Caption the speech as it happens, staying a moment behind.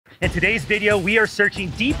In today's video, we are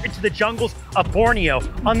searching deep into the jungles of Borneo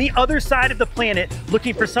on the other side of the planet,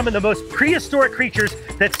 looking for some of the most prehistoric creatures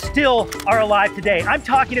that still are alive today. I'm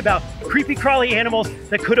talking about creepy crawly animals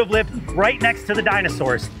that could have lived right next to the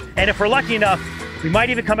dinosaurs. And if we're lucky enough, we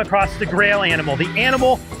might even come across the grail animal, the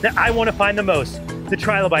animal that I want to find the most, the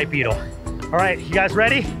Trilobite Beetle. All right, you guys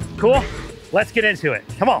ready? Cool? Let's get into it.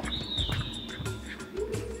 Come on.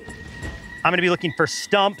 I'm gonna be looking for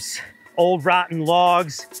stumps, old rotten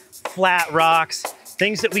logs, flat rocks,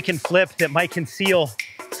 things that we can flip that might conceal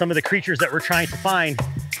some of the creatures that we're trying to find.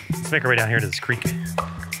 Let's make our way down here to this creek.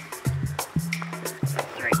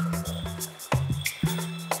 Great.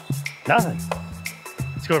 Nothing.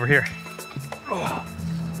 Let's go over here. Oh.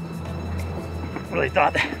 Really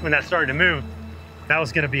thought when that started to move, that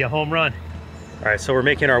was gonna be a home run. All right, so we're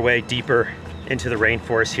making our way deeper into the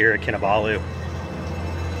rainforest here at Kinabalu.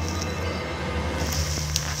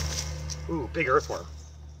 Ooh, big earthworm.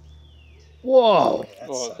 Whoa!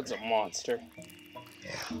 That's a monster.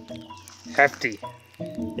 Yeah. Hefty.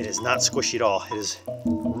 It is not squishy at all. It is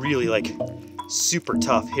really like super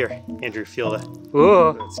tough. Here, Andrew, feel that.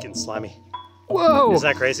 Whoa! It's getting slimy. Whoa! Isn't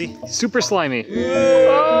that crazy? Super slimy.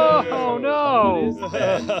 Oh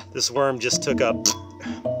no! This worm just took up.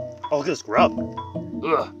 Oh, look at this grub.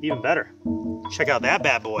 Ugh, even better. Check out that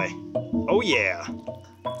bad boy. Oh yeah.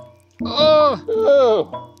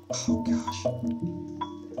 Oh! Oh gosh.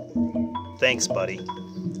 Thanks, buddy.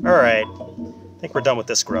 All right, I think we're done with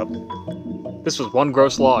this grub. This was one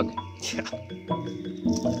gross log. Yeah.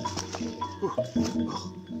 Ooh.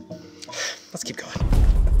 Let's keep going.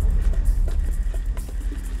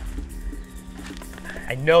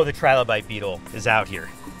 I know the Trilobite Beetle is out here.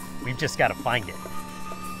 We've just got to find it.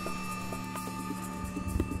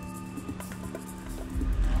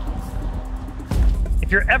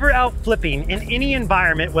 If you're ever out flipping in any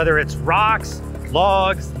environment, whether it's rocks,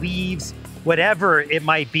 logs, leaves, whatever it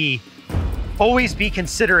might be, always be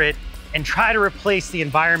considerate and try to replace the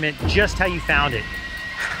environment just how you found it.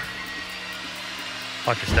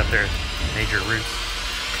 Bunch of stuff there, major roots.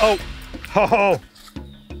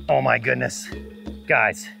 Oh my goodness.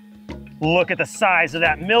 Guys, look at the size of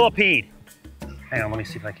that millipede. Hang on, let me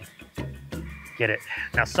see if I can get it.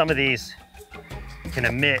 Now some of these can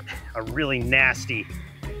emit a really nasty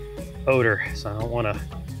odor, so I don't want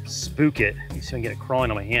to spook it. You see, I can get it crawling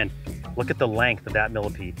on my hand. Look at the length of that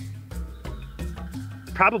millipede.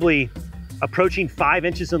 Probably approaching 5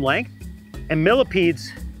 inches in length. And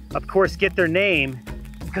millipedes, of course, get their name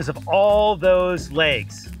because of all those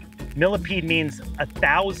legs. Millipede means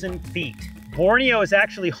 1,000 feet. Borneo is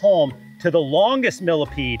actually home to the longest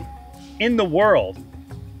millipede in the world.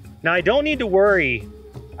 Now, I don't need to worry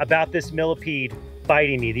about this millipede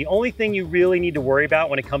biting me. The only thing you really need to worry about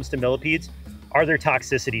when it comes to millipedes are their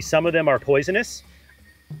toxicity. Some of them are poisonous,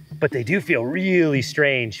 but they do feel really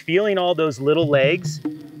strange. Feeling all those little legs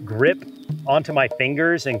grip onto my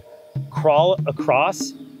fingers and crawl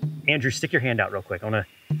across. Andrew, stick your hand out real quick. I wanna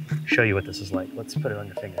show you what this is like. Let's put it on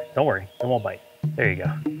your finger. Don't worry, it won't bite. There you go.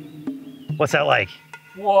 What's that like?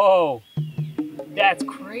 Whoa! That's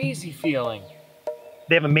crazy feeling.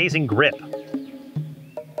 They have amazing grip.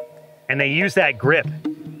 And they use that grip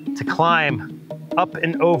to climb up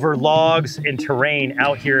and over logs and terrain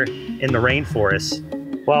out here in the rainforest.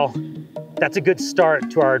 Well, that's a good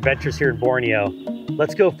start to our adventures here in Borneo.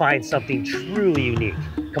 Let's go find something truly unique.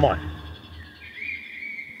 Come on.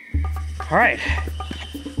 All right.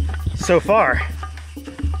 So far,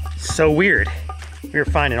 so weird. We're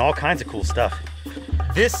finding all kinds of cool stuff.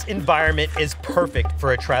 This environment is perfect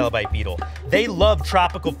for a Trilobite Beetle. They love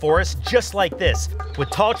tropical forests just like this, with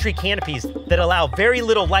tall tree canopies that allow very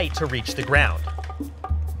little light to reach the ground.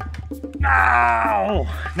 No,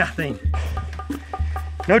 nothing.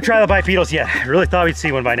 No Trilobite Beetles yet. I really thought we'd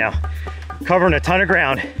see one by now. Covering a ton of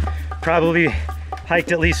ground. Probably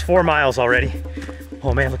hiked at least 4 miles already.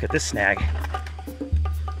 Oh man, look at this snag.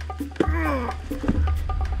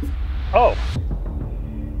 Oh,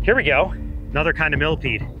 here we go. Another kind of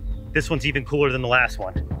millipede. This one's even cooler than the last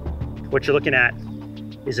one. What you're looking at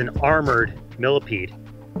is an armored millipede.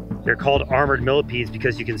 They're called armored millipedes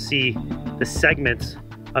because you can see the segments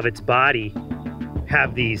of its body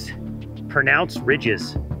have these pronounced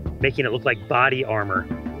ridges, making it look like body armor.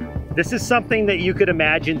 This is something that you could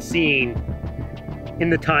imagine seeing in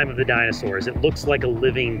the time of the dinosaurs. It looks like a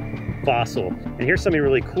living fossil. And here's something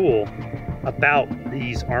really cool about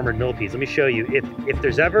these armored millipedes. Let me show you. If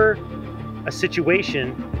there's ever a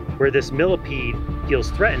situation where this millipede feels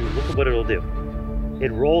threatened, look at what it'll do.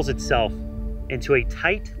 It rolls itself into a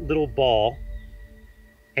tight little ball,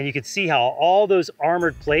 and you can see how all those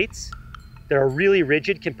armored plates that are really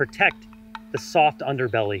rigid can protect the soft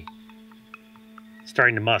underbelly.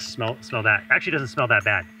 Starting to must. Smell that. Actually, doesn't smell that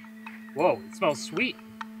bad. Whoa, it smells sweet.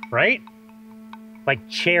 Right? Like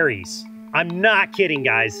cherries. I'm not kidding,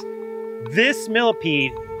 guys. This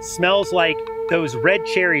millipede smells like those red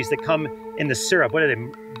cherries that come in the syrup. What are they?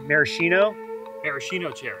 Maraschino?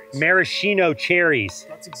 Maraschino cherries. Maraschino cherries.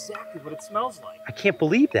 That's exactly what it smells like. I can't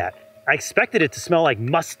believe that. I expected it to smell like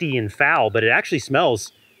musty and foul, but it actually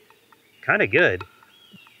smells kind of good.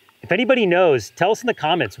 If anybody knows, tell us in the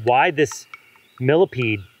comments why this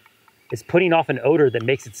millipede is putting off an odor that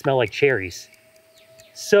makes it smell like cherries.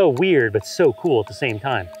 So weird, but so cool at the same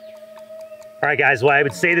time. All right, guys, well, I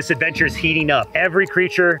would say this adventure is heating up. Every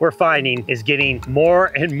creature we're finding is getting more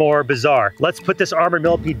and more bizarre. Let's put this armored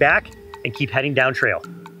millipede back and keep heading down trail.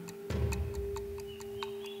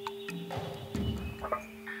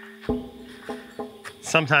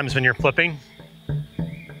 Sometimes when you're flipping,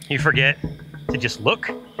 you forget to just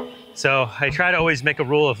look. So I try to always make a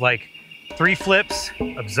rule of like 3 flips,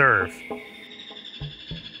 observe.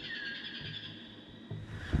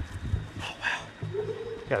 Oh, wow.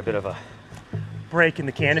 Got a bit of a break in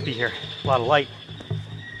the canopy here. A lot of light.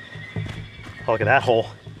 Oh, look at that hole.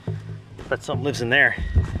 Bet something lives in there.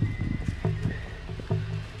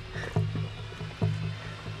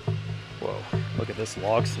 Whoa, look at this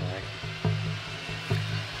log snag.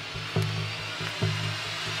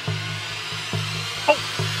 Oh!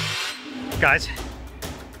 Guys,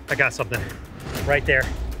 I got something right there.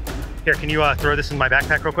 Here, can you throw this in my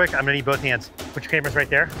backpack real quick? I'm gonna need both hands. Put your cameras right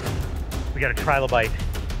there. We got a Trilobite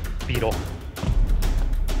Beetle.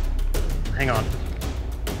 Hang on.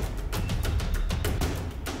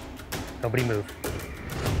 Nobody move.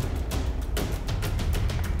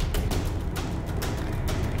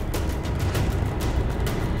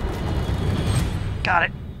 Got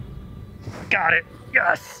it. Got it.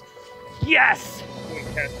 Yes. Yes.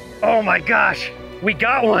 Oh my gosh. We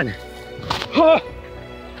got one. Huh.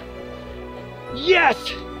 Yes.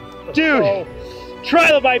 Dude. Oh.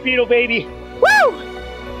 Trilobite Beetle, baby. Woo!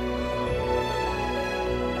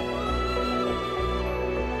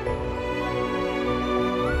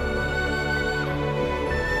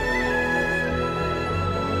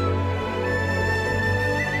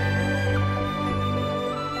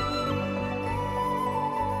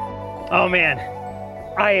 Oh man,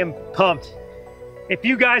 I am pumped. If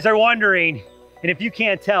you guys are wondering, and if you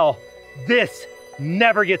can't tell, this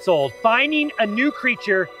never gets old. Finding a new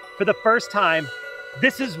creature for the first time,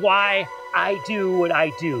 this is why I do what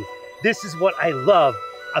I do. This is what I love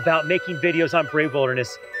about making videos on Brave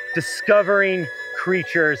Wilderness, discovering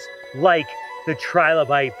creatures like the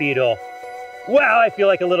Trilobite Beetle. Wow, I feel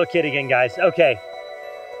like a little kid again, guys. Okay,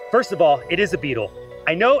 first of all, it is a beetle.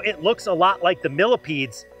 I know it looks a lot like the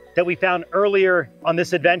millipedes that we found earlier on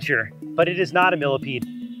this adventure, but it is not a millipede.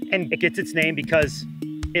 And it gets its name because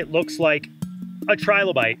it looks like a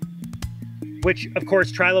trilobite, which of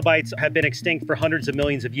course trilobites have been extinct for hundreds of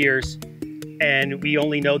millions of years, and we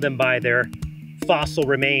only know them by their fossil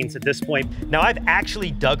remains at this point. Now, I've actually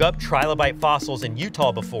dug up trilobite fossils in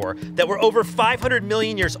Utah before that were over 500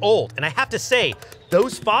 million years old, and I have to say,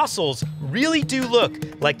 those fossils really do look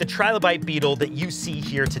like the trilobite beetle that you see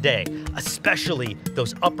here today, especially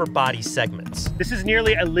those upper body segments. This is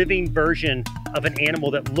nearly a living version of an animal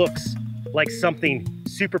that looks like something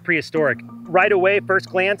super prehistoric. Right away, first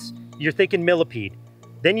glance, you're thinking millipede.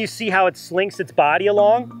 Then you see how it slinks its body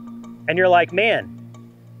along, and you're like, man,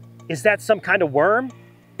 is that some kind of worm?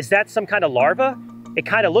 Is that some kind of larva? It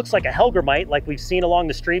kind of looks like a hellgrammite like we've seen along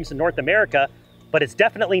the streams in North America, but it's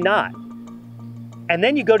definitely not. And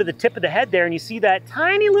then you go to the tip of the head there and you see that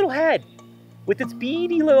tiny little head with its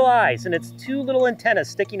beady little eyes and its 2 little antennas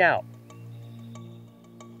sticking out.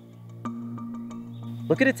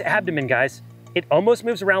 Look at its abdomen, guys. It almost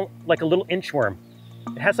moves around like a little inchworm.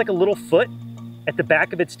 It has like a little foot at the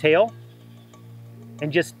back of its tail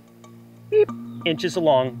and just beep, inches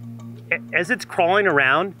along. As it's crawling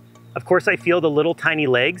around, of course I feel the little tiny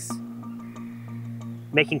legs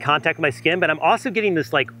making contact with my skin, but I'm also getting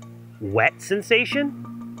this like wet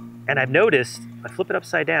sensation. And I've noticed, if I flip it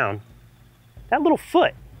upside down, that little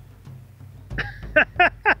foot.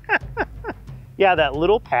 Yeah, that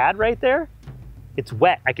little pad right there, it's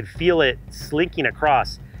wet. I can feel it slinking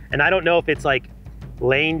across. And I don't know if it's like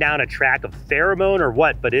laying down a track of pheromone or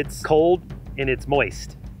what, but it's cold and it's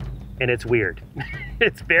moist and it's weird.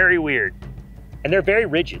 It's very weird. And they're very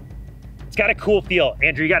rigid. It's got a cool feel.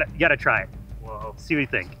 Andrew, you gotta try it. Whoa. See what you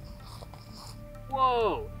think.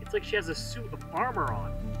 Whoa, it's like she has a suit of armor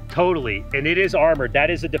on. Totally, and it is armored. That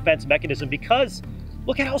is a defense mechanism because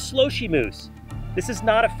look at how slow she moves. This is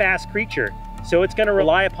not a fast creature, so it's gonna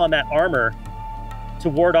rely upon that armor to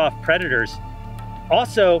ward off predators.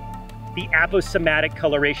 Also, the aposematic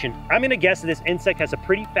coloration. I'm gonna guess that this insect has a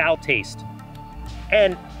pretty foul taste.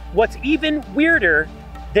 And what's even weirder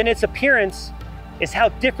than its appearance is how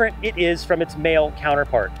different it is from its male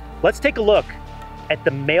counterpart. Let's take a look at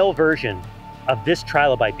the male version of this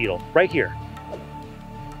trilobite beetle right here.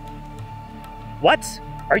 What?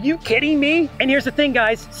 Are you kidding me? And here's the thing,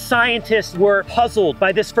 guys. Scientists were puzzled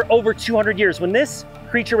by this for over 200 years. When this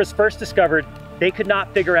creature was first discovered, they could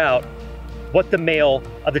not figure out what the male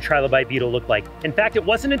of the trilobite beetle looked like. In fact, it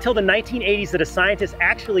wasn't until the 1980s that a scientist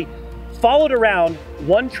actually followed around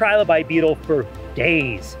one trilobite beetle for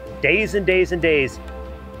days and days and days,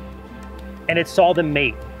 and it saw them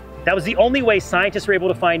mate. That was the only way scientists were able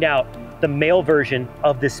to find out the male version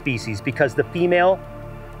of this species, because the female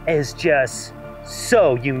is just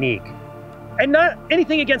so unique. And not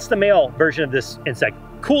anything against the male version of this insect.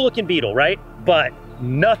 Cool looking beetle, right? But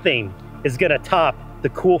nothing is gonna top the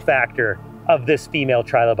cool factor of this female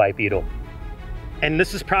trilobite beetle. And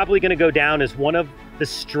this is probably gonna go down as one of the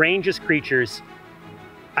strangest creatures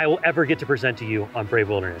I will ever get to present to you on Brave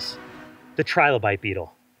Wilderness, the trilobite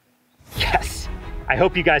beetle. Yes, I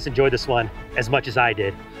hope you guys enjoyed this one as much as I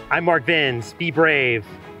did. I'm Mark Vins, be brave,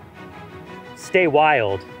 stay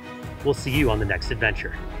wild. We'll see you on the next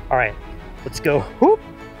adventure. All right, let's go, whoop.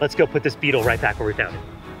 Let's go put this beetle right back where we found it.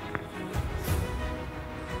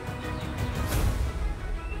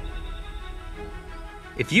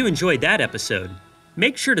 If you enjoyed that episode,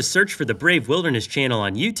 make sure to search for the Brave Wilderness channel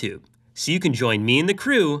on YouTube so you can join me and the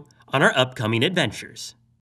crew on our upcoming adventures.